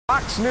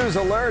Fox News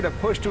alert, a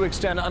push to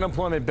extend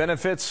unemployment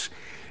benefits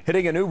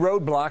hitting a new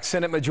roadblock.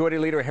 Senate Majority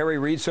Leader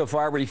Reid so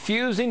far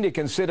refusing to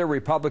consider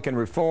Republican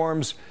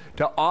reforms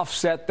to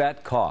offset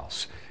that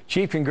cost.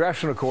 Chief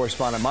Congressional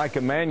Correspondent Mike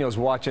Emanuel's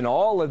watching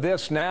all of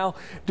this now.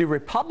 Do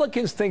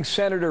Republicans think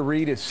Senator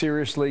Reid is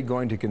seriously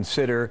going to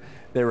consider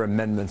their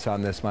amendments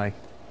on this, Mike?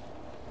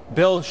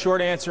 Bill,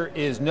 short answer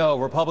is no.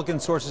 Republican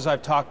sources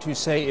I've talked to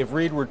say if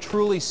Reid were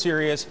truly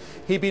serious,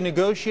 he'd be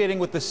negotiating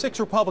with the 6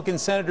 Republican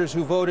senators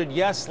who voted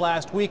yes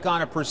last week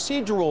on a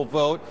procedural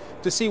vote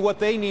to see what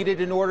they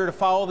needed in order to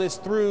follow this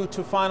through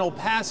to final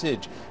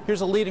passage.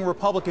 Here's a leading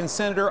Republican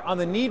senator on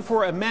the need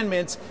for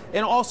amendments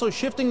and also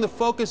shifting the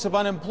focus of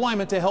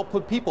unemployment to help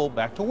put people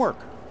back to work.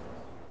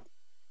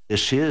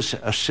 This is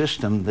a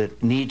system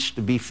that needs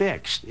to be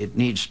fixed. It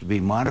needs to be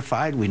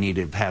modified. We need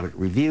to have it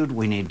reviewed.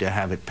 We need to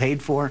have it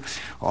paid for,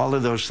 all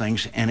of those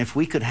things. And if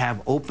we could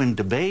have open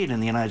debate in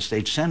the United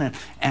States Senate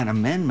and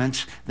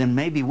amendments, then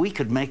maybe we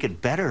could make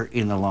it better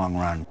in the long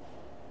run.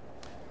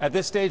 At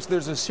this stage,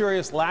 there's a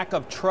serious lack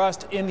of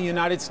trust in the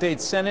United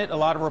States Senate. A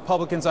lot of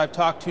Republicans I've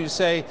talked to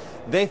say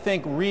they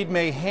think Reid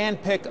may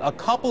handpick a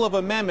couple of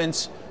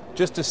amendments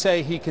just to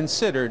say he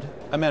considered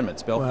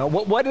amendments. Bill? Well,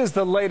 what is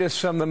the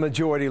latest from the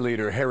Majority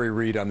Leader,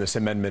 Reid, on this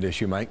amendment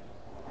issue, Mike?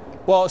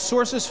 Well,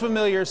 sources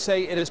familiar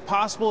say it is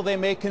possible they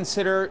may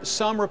consider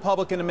some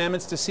Republican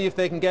amendments to see if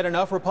they can get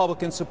enough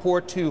Republican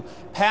support to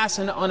pass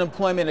an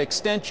unemployment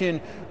extension.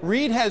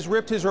 Reid has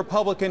ripped his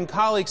Republican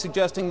colleagues,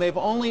 suggesting they've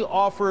only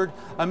offered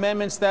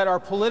amendments that are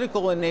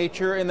political in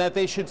nature and that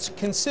they should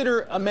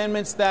consider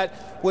amendments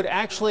that would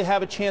actually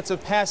have a chance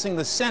of passing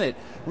the Senate.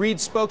 Reid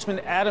spokesman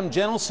Adam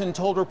Jentelson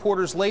told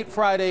reporters late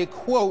Friday,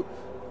 quote,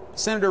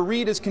 Senator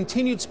Reid has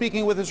continued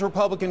speaking with his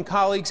Republican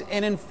colleagues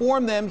and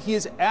informed them he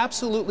is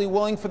absolutely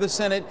willing for the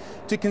Senate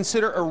to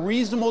consider a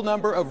reasonable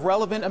number of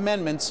relevant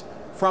amendments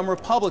from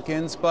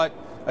Republicans. But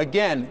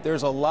again,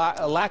 there's a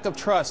lack of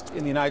trust in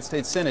the United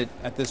States Senate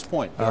at this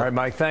point. All right,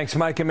 Mike. Thanks,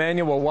 Mike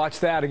Emanuel. We'll watch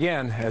that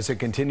again as it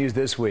continues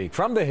this week.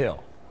 From the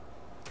Hill.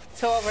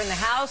 So over in the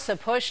House, a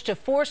push to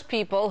force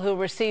people who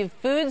receive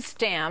food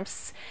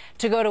stamps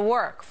to go to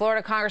work.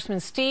 Florida Congressman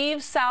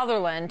Steve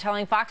Southerland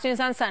telling Fox News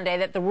on Sunday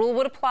that the rule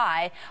would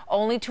apply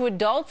only to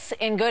adults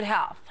in good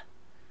health.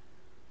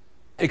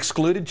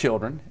 Excluded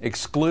children,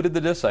 excluded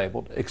the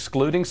disabled,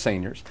 excluding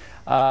seniors,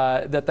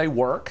 that they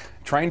work,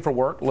 train for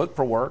work, look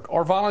for work,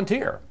 or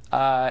volunteer.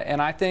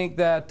 And I think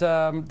that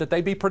that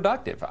they be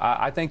productive.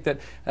 I think that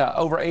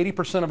over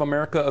 80% of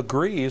America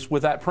agrees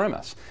with that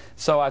premise.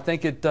 So I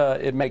think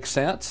it makes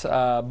sense,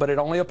 but it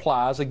only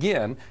applies,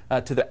 again,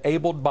 to the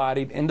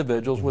able-bodied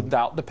individuals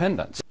without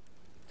dependents.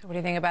 So what do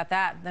you think about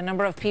that? The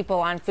number of people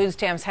on food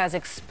stamps has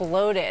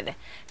exploded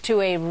to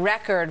a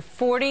record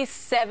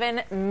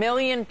 47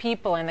 million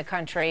people in the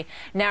country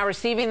now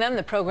receiving them.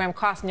 The program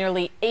cost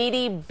nearly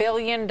 $80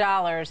 billion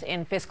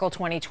in fiscal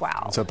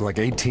 2012. It's up to like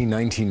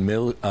 19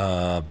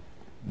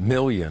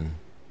 million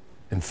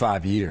in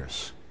 5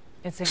 years.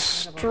 It's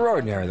incredible.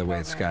 Extraordinary the way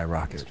it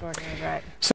skyrocketed. Extraordinary, right.